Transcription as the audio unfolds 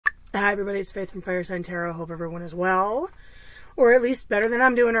Hi everybody, it's Faith from FireSign Tarot. Hope everyone is well, or at least better than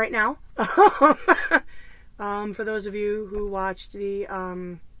I'm doing right now. For those of you who watched the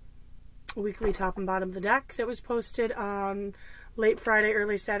weekly top and bottom of the deck that was posted on late Friday,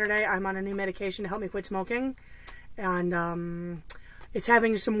 early Saturday, I'm on a new medication to help me quit smoking, and it's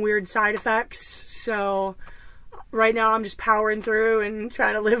having some weird side effects, so right now I'm just powering through and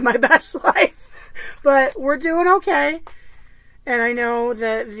trying to live my best life, but we're doing okay. And I know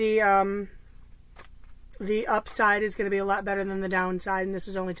that the upside is going to be a lot better than the downside, and this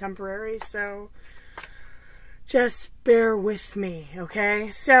is only temporary, so just bear with me, okay?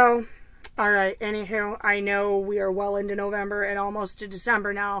 So, alright, anywho, I know we are well into November and almost to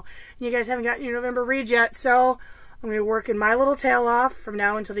December now, and you guys haven't gotten your November read yet, so I'm going to be working my little tail off from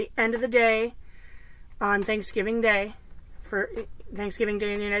now until the end of the day on Thanksgiving Day. For Thanksgiving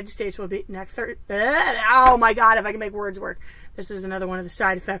Day in the United States will be next Thursday. Oh my god, if I can make words work. This is another one of the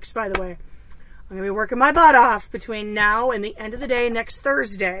side effects, by the way. I'm going to be working my butt off between now and the end of the day next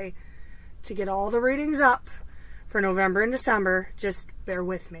Thursday to get all the readings up for November and December. Just bear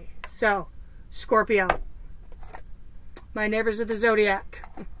with me. So, Scorpio. My neighbors of the zodiac.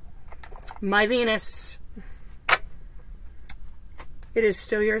 My Venus. It is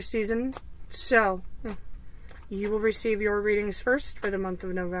still your season, so you will receive your readings first for the month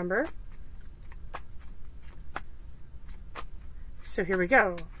of November. So here we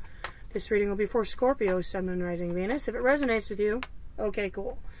go. This reading will be for Scorpio, Sun, Moon, Rising, Venus. If it resonates with you, okay,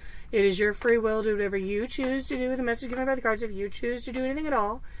 cool. It is your free will to do whatever you choose to do with the message given by the cards. If you choose to do anything at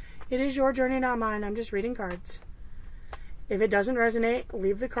all, it is your journey, not mine. I'm just reading cards. If it doesn't resonate,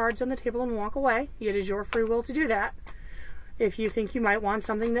 leave the cards on the table and walk away. It is your free will to do that. If you think you might want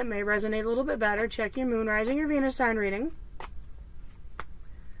something that may resonate a little bit better, check your Moon, Rising, or Venus sign reading.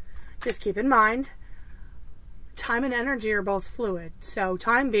 Just keep in mind, time and energy are both fluid. So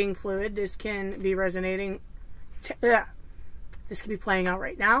time being fluid, this can be resonating. This could be playing out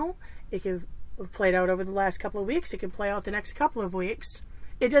right now. It could have played out over the last couple of weeks. It could play out the next couple of weeks.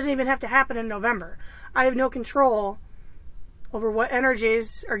 It doesn't even have to happen in November. I have no control over what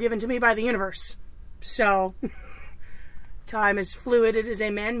energies are given to me by the universe. So time is fluid. It is a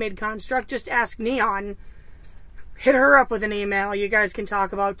man-made construct. Just ask Neon. Hit her up with an email. You guys can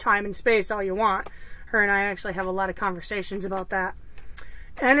talk about time and space all you want. Her and I actually have a lot of conversations about that.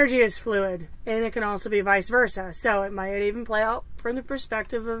 Energy is fluid, and it can also be vice versa. So it might even play out from the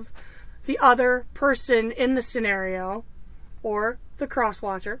perspective of the other person in the scenario, or the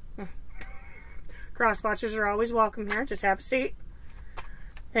cross-watcher. Cross-watchers are always welcome here. Just have a seat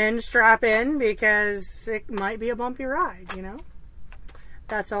and strap in, because it might be a bumpy ride, you know?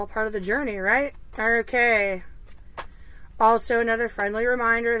 That's all part of the journey, right? Okay. Also, another friendly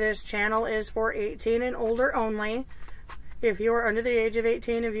reminder, this channel is for 18 and older only. If you are under the age of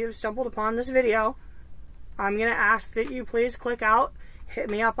 18, if you've stumbled upon this video, I'm going to ask that you please click out. Hit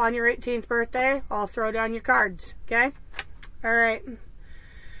me up on your 18th birthday. I'll throw down your cards, okay? All right.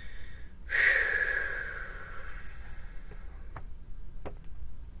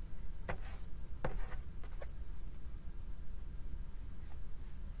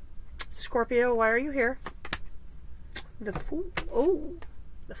 Scorpio, why are you here? The Fool. Oh,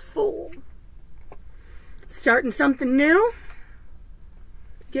 the Fool. Starting something new.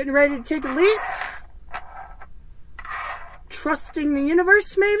 Getting ready to take a leap. Trusting the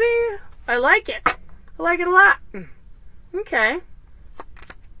universe, maybe? I like it. I like it a lot. Okay. How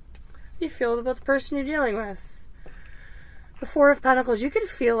do you feel about the person you're dealing with? The Four of Pentacles. You can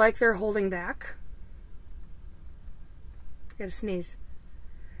feel like they're holding back. I gotta sneeze.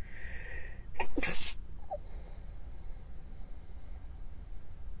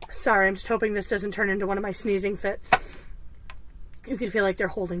 Sorry, I'm just hoping this doesn't turn into one of my sneezing fits. You can feel like they're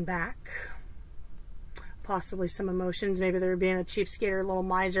holding back. Possibly some emotions. Maybe they're being a cheapskate or a little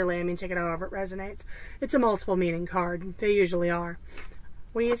miserly. I mean, take it however it resonates. It's a multiple meaning card. They usually are.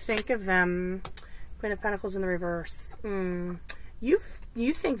 What do you think of them? Queen of Pentacles in the reverse. You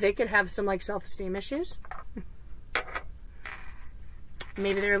think they could have some, like, self-esteem issues?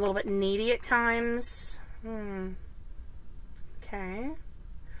 Maybe they're a little bit needy at times. Okay.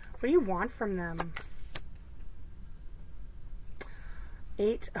 What do you want from them?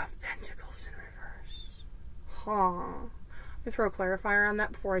 Eight of Pentacles in reverse. Huh. Let me throw a clarifier on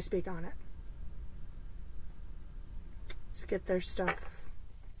that before I speak on it. Let's get their stuff.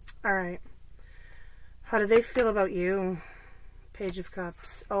 Alright. How do they feel about you? Page of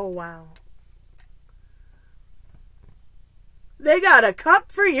Cups. Oh, wow. They got a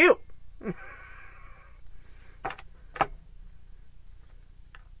cup for you.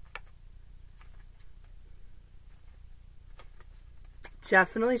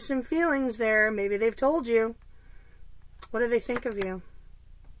 definitely some feelings there. Maybe they've told you. What do they think of you?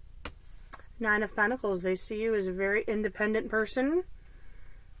 Nine of Pentacles. They see you as a very independent person.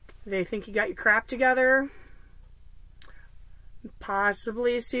 They think you got your crap together.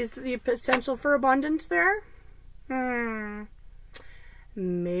 Possibly sees the potential for abundance there.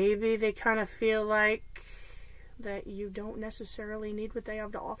 Maybe they kind of feel like that you don't necessarily need what they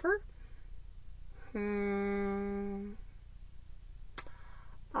have to offer.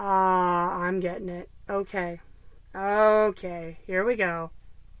 I'm getting it. Okay. Okay, here we go.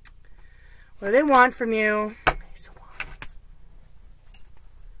 What do they want from you? Ace of Wands.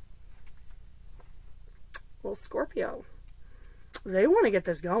 Well, Scorpio, they want to get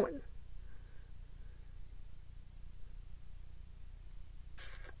this going.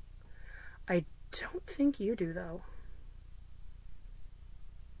 I don't think you do, though.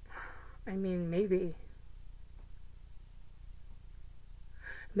 I mean, maybe.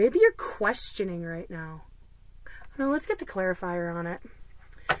 Maybe you're questioning right now. Well, let's get the clarifier on it.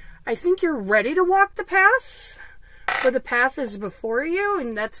 I think you're ready to walk the path, but the path is before you,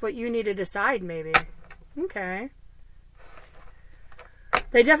 and that's what you need to decide, maybe. Okay.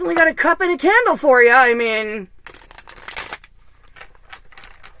 They definitely got a cup and a candle for you. I mean,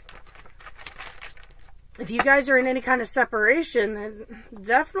 if you guys are in any kind of separation, they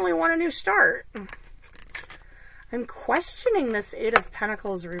definitely want a new start. I'm questioning this Eight of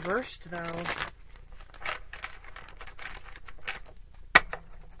Pentacles reversed, though.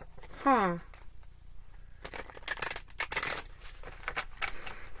 Huh.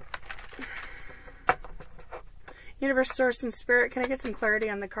 Universe, Source, and Spirit, can I get some clarity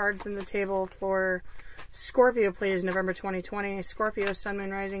on the cards in the table for Scorpio, please? November 2020. Scorpio, Sun,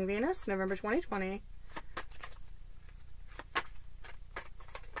 Moon, Rising, Venus. November 2020.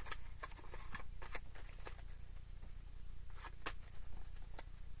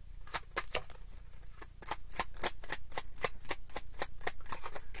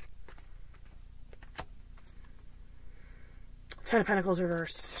 Ten of Pentacles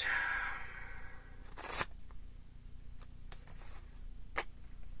reversed.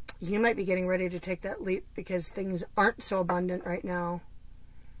 You might be getting ready to take that leap because things aren't so abundant right now.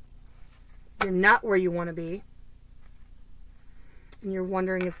 You're not where you want to be. And you're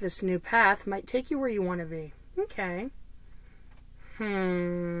wondering if this new path might take you where you want to be. Okay.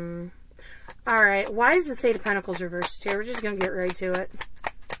 Alright, why is the Eight of Pentacles reversed here? We're just going to get right to it.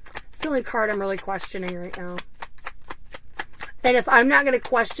 It's the only card I'm really questioning right now. And if I'm not going to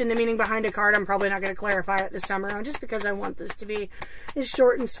question the meaning behind a card, I'm probably not going to clarify it this time around, just because I want this to be as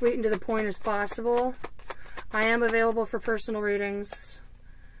short and sweet and to the point as possible. I am available for personal readings.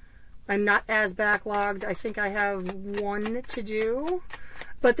 I'm not as backlogged. I think I have one to do.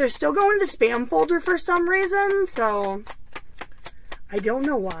 But they're still going to the spam folder for some reason, so I don't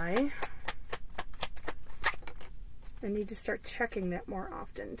know why. I need to start checking that more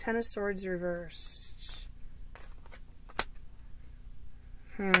often. Ten of Swords reversed.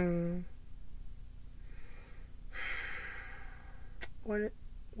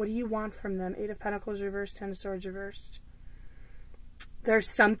 What do you want from them? Eight of Pentacles reversed, Ten of Swords reversed. There's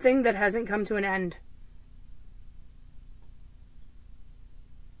something that hasn't come to an end.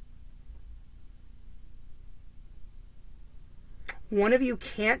 One of you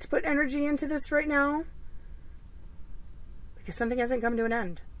can't put energy into this right now because something hasn't come to an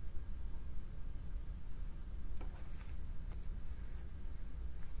end.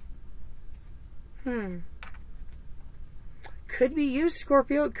 Could be you,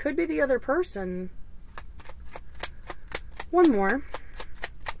 Scorpio. It could be the other person. One more.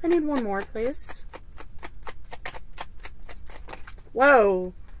 I need one more, please.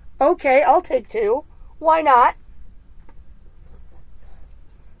 Whoa. Okay, I'll take two. Why not?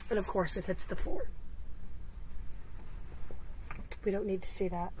 And of course it hits the floor. We don't need to see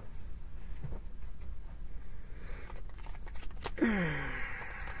that.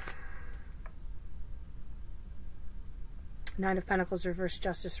 Nine of Pentacles reversed,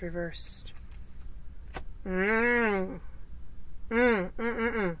 Justice reversed.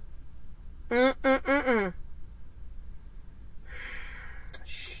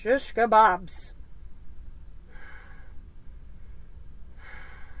 Shish kebabs.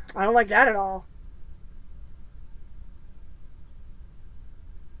 I don't like that at all.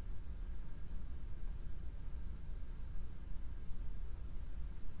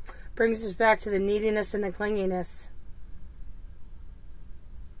 Brings us back to the neediness and the clinginess.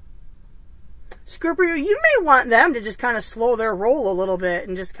 Scorpio, you may want them to just kind of slow their roll a little bit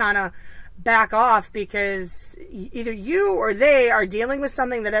and just kind of back off, because either you or they are dealing with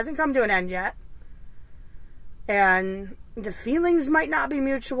something that hasn't come to an end yet. And The feelings might not be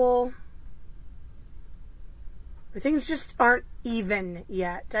mutual. The things just aren't even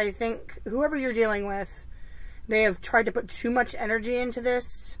yet. I think whoever you're dealing with may have tried to put too much energy into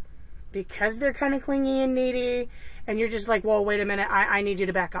this because they're kind of clingy and needy, and you're just like, whoa, wait a minute, I need you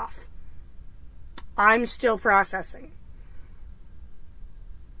to back off. I'm still processing.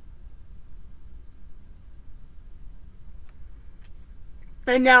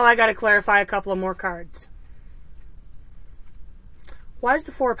 And now I got to clarify a couple of more cards. Why is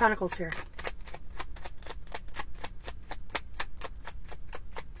the Four of Pentacles here?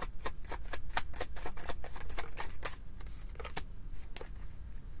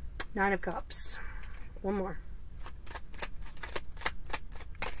 Nine of Cups. One more.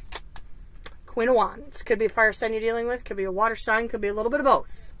 Queen of Wands. Could be a fire sign you're dealing with. Could be a water sign. Could be a little bit of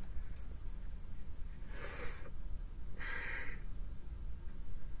both.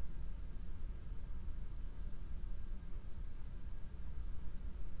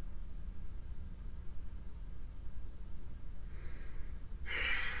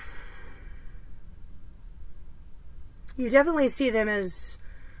 You definitely see them as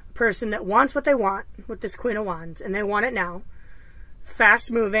person that wants what they want with this Queen of Wands, and they want it now. Fast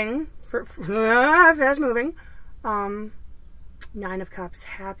moving, fast moving. Nine of Cups,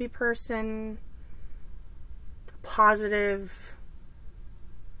 happy person, positive,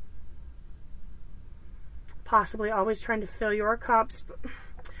 possibly always trying to fill your cups. But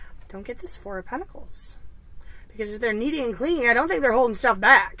don't get this Four of Pentacles, because if they're needy and clingy, I don't think they're holding stuff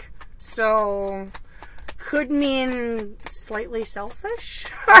back. So could mean slightly selfish.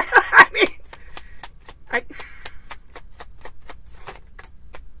 I mean,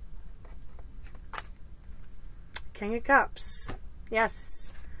 King of Cups.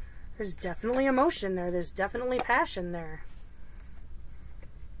 Yes, there's definitely emotion there. There's definitely passion there.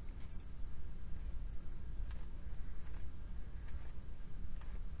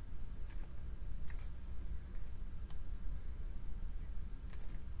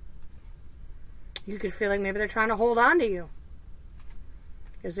 You could feel like maybe they're trying to hold on to you,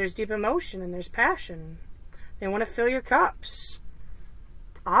 because there's deep emotion and there's passion. They want to fill your cups.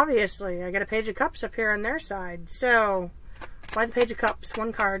 Obviously, I got a Page of Cups up here on their side. So, why the Page of Cups?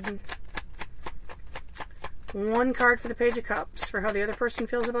 One card. One card for the Page of Cups for how the other person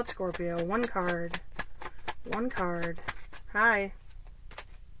feels about Scorpio. One card. One card. Hi.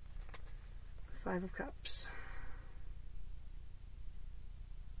 Five of Cups.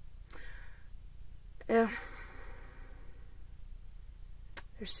 Yeah.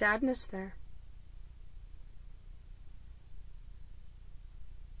 There's sadness there.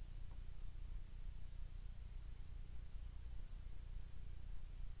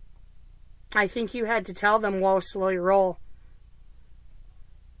 I think you had to tell them, whoa, slow your roll.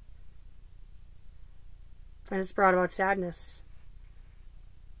 And it's brought about sadness.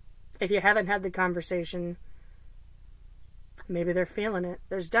 If you haven't had the conversation, maybe they're feeling it.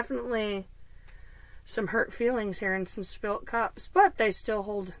 There's definitely some hurt feelings here and some spilt cups, but they still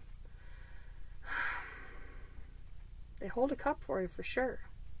hold, they hold a cup for you for sure.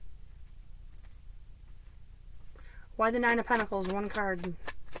 Why the Nine of Pentacles? One card.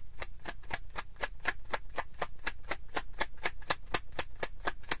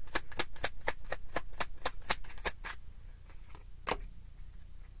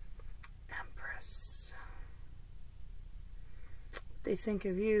 They think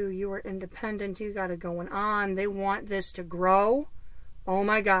of you. You are independent. You got it going on. They want this to grow. Oh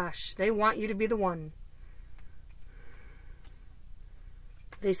my gosh. They want you to be the one.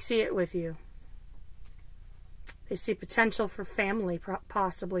 They see it with you. They see potential for family,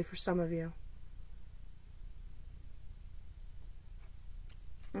 possibly for some of you.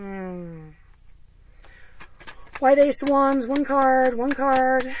 White Ace of Wands. One card. One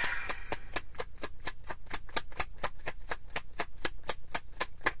card.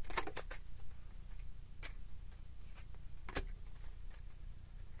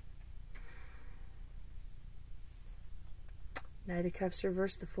 Knight of Cups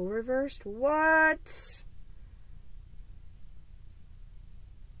reversed, the Fool reversed. What?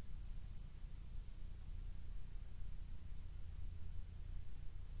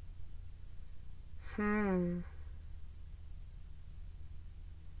 One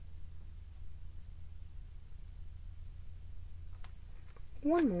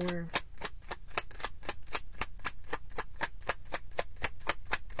more.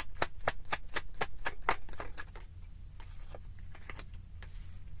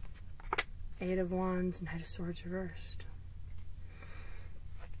 Eight of Wands, Knight of Swords reversed.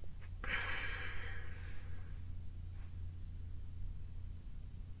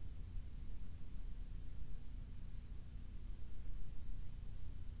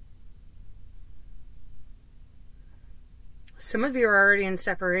 Some of you are already in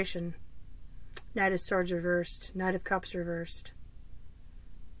separation. Knight of Swords reversed. Knight of Cups reversed.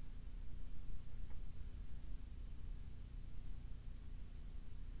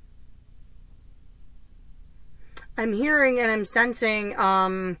 I'm hearing and I'm sensing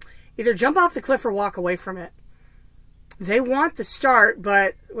either jump off the cliff or walk away from it. They want the start,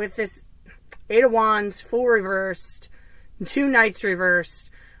 but with this 8 of Wands, Fool reversed, 2 Knights reversed,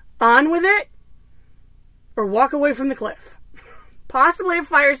 on with it or walk away from the cliff. Possibly a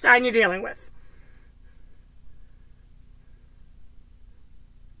fire sign you're dealing with.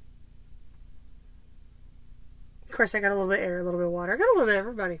 Of course, I got a little bit of air, a little bit of water. I got a little bit of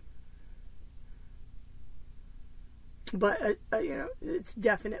everybody. But, you know, it's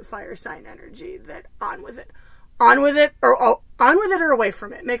definite fire sign energy that on with it. On with it or away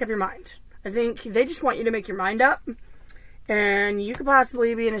from it. Make up your mind. I think they just want you to make your mind up. And you could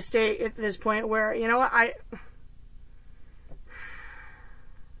possibly be in a state at this point where, you know what, I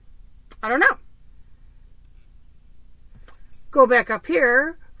don't know. Go back up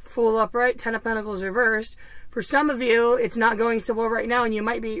here. Fool upright. 10 of Pentacles reversed. For some of you, it's not going so well right now, and you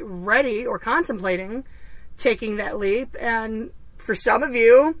might be ready or contemplating taking that leap. And for some of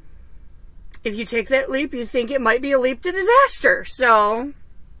you, if you take that leap, you think it might be a leap to disaster. So,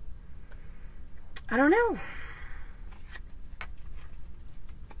 I don't know.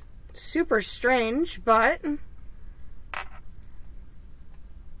 Super strange, but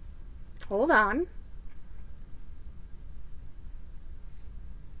hold on.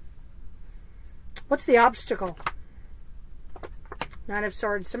 What's the obstacle? Nine of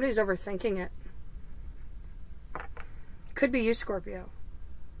Swords. Somebody's overthinking it. Could be you, Scorpio.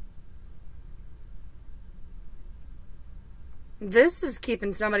 This is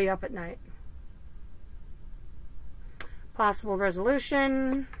keeping somebody up at night. Possible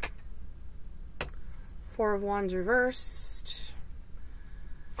resolution. 4 of Wands reversed.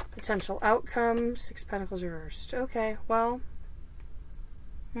 Potential outcome. 6 Pentacles reversed. Okay, well.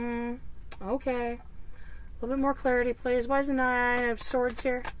 Okay. A little bit more clarity, please. Why is the 9 of Swords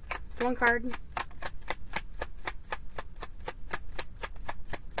here? 1 card.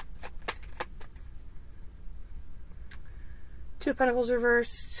 Two Pentacles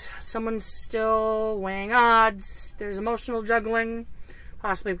reversed. Someone's still weighing odds. There's emotional juggling.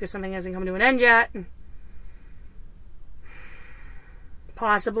 Possibly because something hasn't come to an end yet.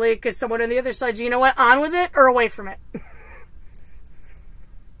 Possibly because someone on the other side, you know what, on with it or away from it.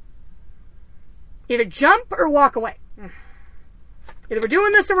 Either jump or walk away. Either we're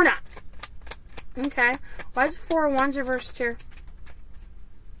doing this or we're not. Okay. Why is 4 of Wands reversed here?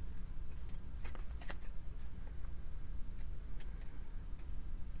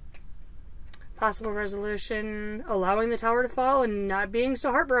 Possible resolution, allowing the tower to fall and not being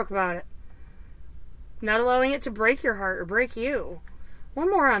so heartbroken about it. Not allowing it to break your heart or break you. One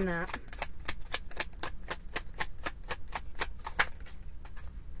more on that.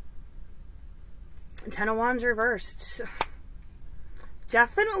 Ten of Wands reversed.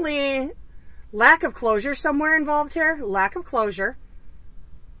 Definitely lack of closure somewhere involved here. Lack of closure.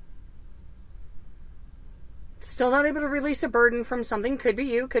 Still not able to release a burden from something. Could be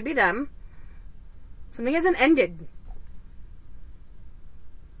you, could be them. Something hasn't ended.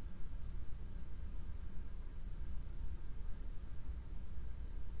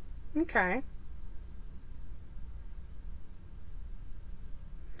 Okay.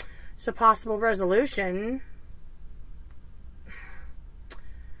 So possible resolution.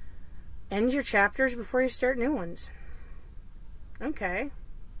 End your chapters before you start new ones. Okay.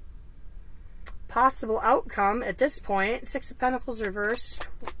 Possible outcome at this point. 6 of Pentacles reversed.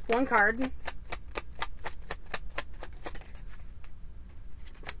 1 card.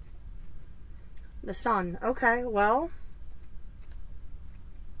 The Sun. Okay, well.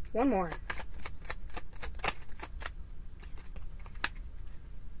 One more.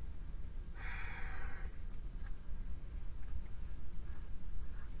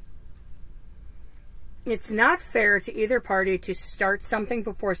 It's not fair to either party to start something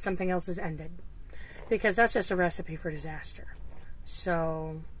before something else is ended, because that's just a recipe for disaster.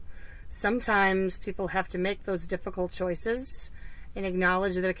 So sometimes people have to make those difficult choices and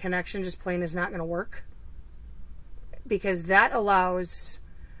acknowledge that a connection just plain is not going to work, because that allows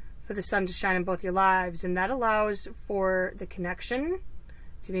for the sun to shine in both your lives, and that allows for the connection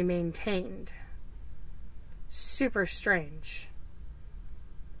to be maintained. Super strange.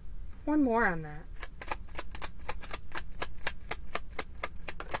 One more on that.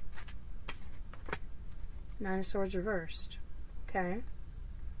 Nine of Swords reversed. Okay.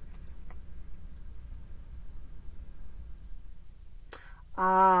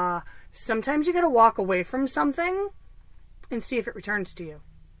 Sometimes you gotta walk away from something and see if it returns to you.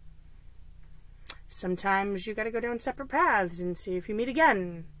 Sometimes you got to go down separate paths and see if you meet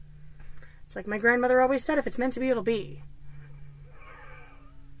again. It's like my grandmother always said, if it's meant to be, it'll be.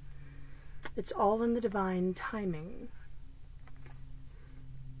 It's all in the divine timing.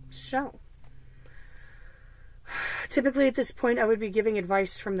 So, typically at this point I would be giving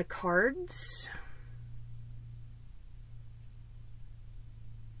advice from the cards.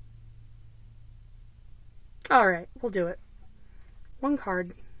 Alright, we'll do it. One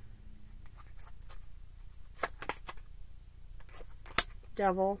card.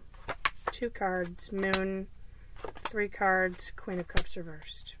 Devil. 2 cards. Moon. 3 cards. Queen of Cups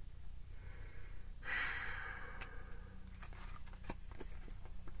reversed.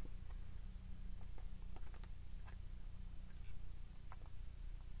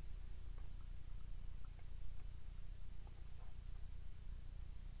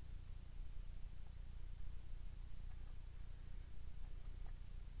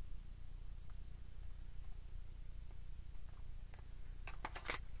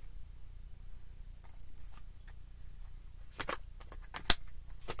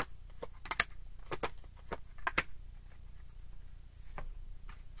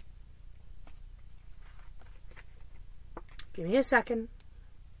 Give me a second.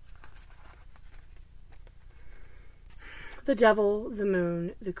 The Devil, the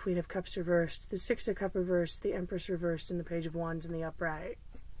Moon, the Queen of Cups reversed, the Six of Cups reversed, the Empress reversed, and the Page of Wands in the upright.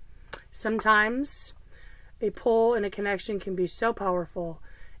 Sometimes a pull and a connection can be so powerful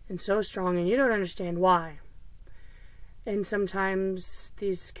and so strong and you don't understand why. And sometimes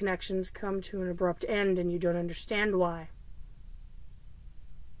these connections come to an abrupt end and you don't understand why.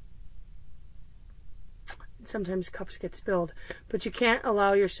 Sometimes cups get spilled, but you can't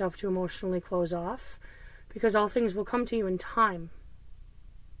allow yourself to emotionally close off because all things will come to you in time.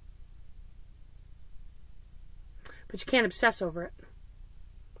 But you can't obsess over it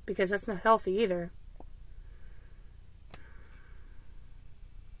because that's not healthy either.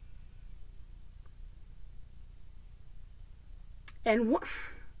 And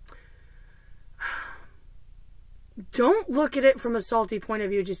don't look at it from a salty point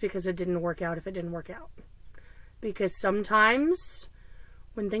of view just because it didn't work out if it didn't work out. Because sometimes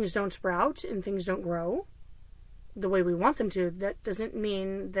when things don't sprout and things don't grow the way we want them to, that doesn't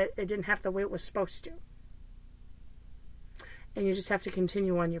mean that it didn't happen the way it was supposed to. And you just have to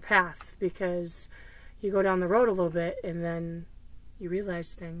continue on your path because you go down the road a little bit and then you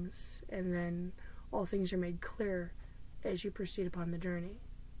realize things and then all things are made clear as you proceed upon the journey.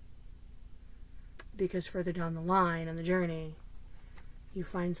 Because further down the line on the journey, you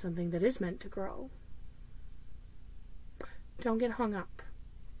find something that is meant to grow. Don't get hung up.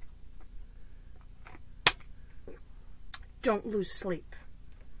 Don't lose sleep.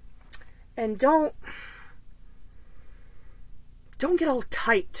 And don't get all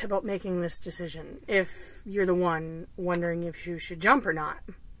tight about making this decision if you're the one wondering if you should jump or not.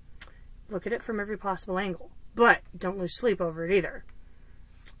 Look at it from every possible angle. But don't lose sleep over it either.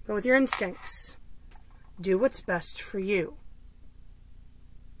 Go with your instincts. Do what's best for you.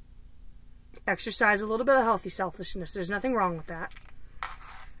 Exercise a little bit of healthy selfishness. There's nothing wrong with that.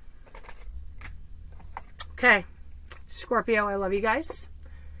 Okay. Scorpio, I love you guys.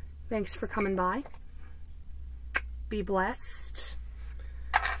 Thanks for coming by. Be blessed.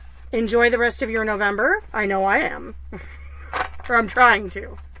 Enjoy the rest of your November. I know I am. Or I'm trying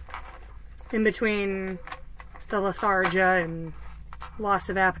to. In between the lethargia and loss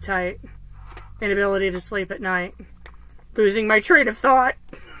of appetite, inability to sleep at night, losing my train of thought.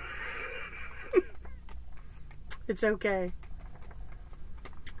 It's okay.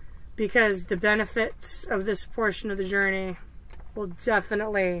 Because the benefits of this portion of the journey will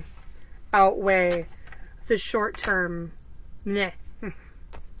definitely outweigh the short-term meh.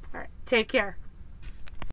 Alright, take care.